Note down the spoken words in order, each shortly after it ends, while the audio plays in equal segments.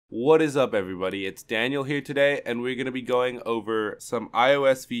What is up, everybody? It's Daniel here today, and we're going to be going over some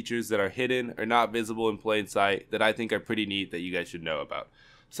iOS features that are hidden or not visible in plain sight that I think are pretty neat that you guys should know about.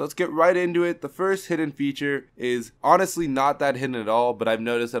 So let's get right into it. The first hidden feature is honestly not that hidden at all, but I've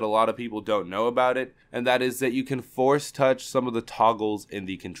noticed that a lot of people don't know about it, and that is that you can force touch some of the toggles in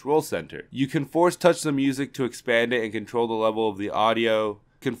the control center. You can force touch the music to expand it and control the level of the audio.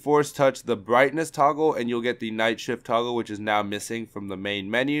 Can force touch the brightness toggle and you'll get the night shift toggle, which is now missing from the main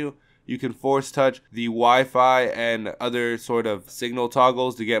menu. You can force touch the Wi-Fi and other sort of signal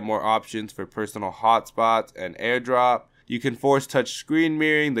toggles to get more options for personal hotspots and AirDrop. You can force touch screen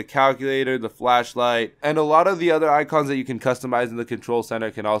mirroring, the calculator, the flashlight, and a lot of the other icons that you can customize in the control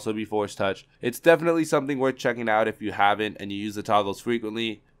center can also be force touched. It's definitely something worth checking out if you haven't and you use the toggles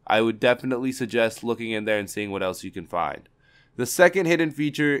frequently. I would definitely suggest looking in there and seeing what else you can find. The second hidden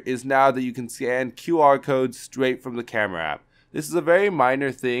feature is now that you can scan QR codes straight from the camera app. This is a very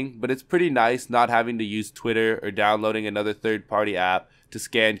minor thing, but it's pretty nice not having to use Twitter or downloading another third-party app to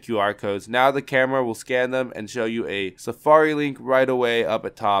scan QR codes. Now the camera will scan them and show you a Safari link right away up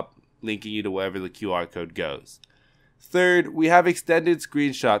at top, linking you to wherever the QR code goes. Third, we have extended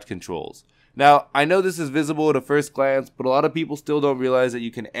screenshot controls. Now, I know this is visible at a first glance, but a lot of people still don't realize that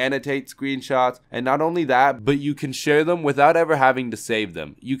you can annotate screenshots, and not only that, but you can share them without ever having to save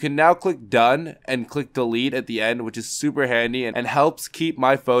them. You can now click done and click delete at the end, which is super handy and helps keep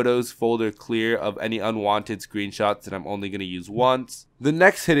my photos folder clear of any unwanted screenshots that I'm only going to use once. The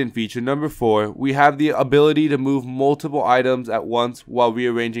next hidden feature, number 4, we have the ability to move multiple items at once while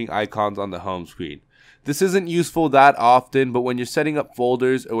rearranging icons on the home screen. This isn't useful that often, but when you're setting up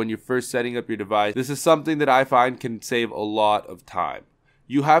folders or when you're first setting up your device, this is something that I find can save a lot of time.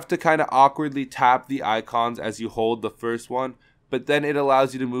 You have to kind of awkwardly tap the icons as you hold the first one, but then it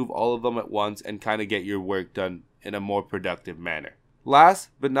allows you to move all of them at once and kind of get your work done in a more productive manner. Last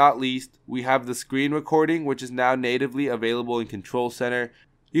but not least, we have the screen recording, which is now natively available in Control Center.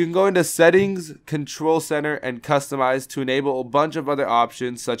 You can go into Settings, Control Center, and Customize to enable a bunch of other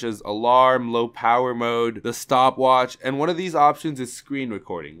options such as Alarm, Low Power Mode, the Stopwatch, and one of these options is Screen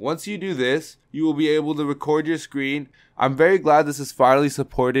Recording. Once you do this, you will be able to record your screen. I'm very glad this is finally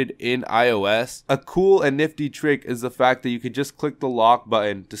supported in iOS. A cool and nifty trick is the fact that you can just click the lock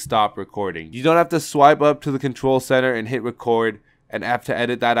button to stop recording. You don't have to swipe up to the Control Center and hit record and have to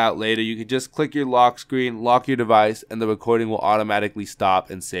edit that out later. You can just click your lock screen, lock your device, and the recording will automatically stop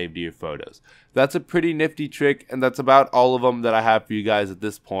and save to your photos. That's a pretty nifty trick, and that's about all of them that I have for you guys at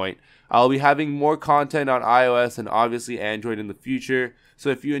this point. I'll be having more content on iOS and obviously Android in the future. So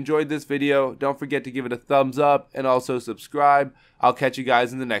if you enjoyed this video, don't forget to give it a thumbs up and also subscribe. I'll catch you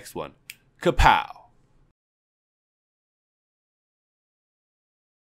guys in the next one. Kapow!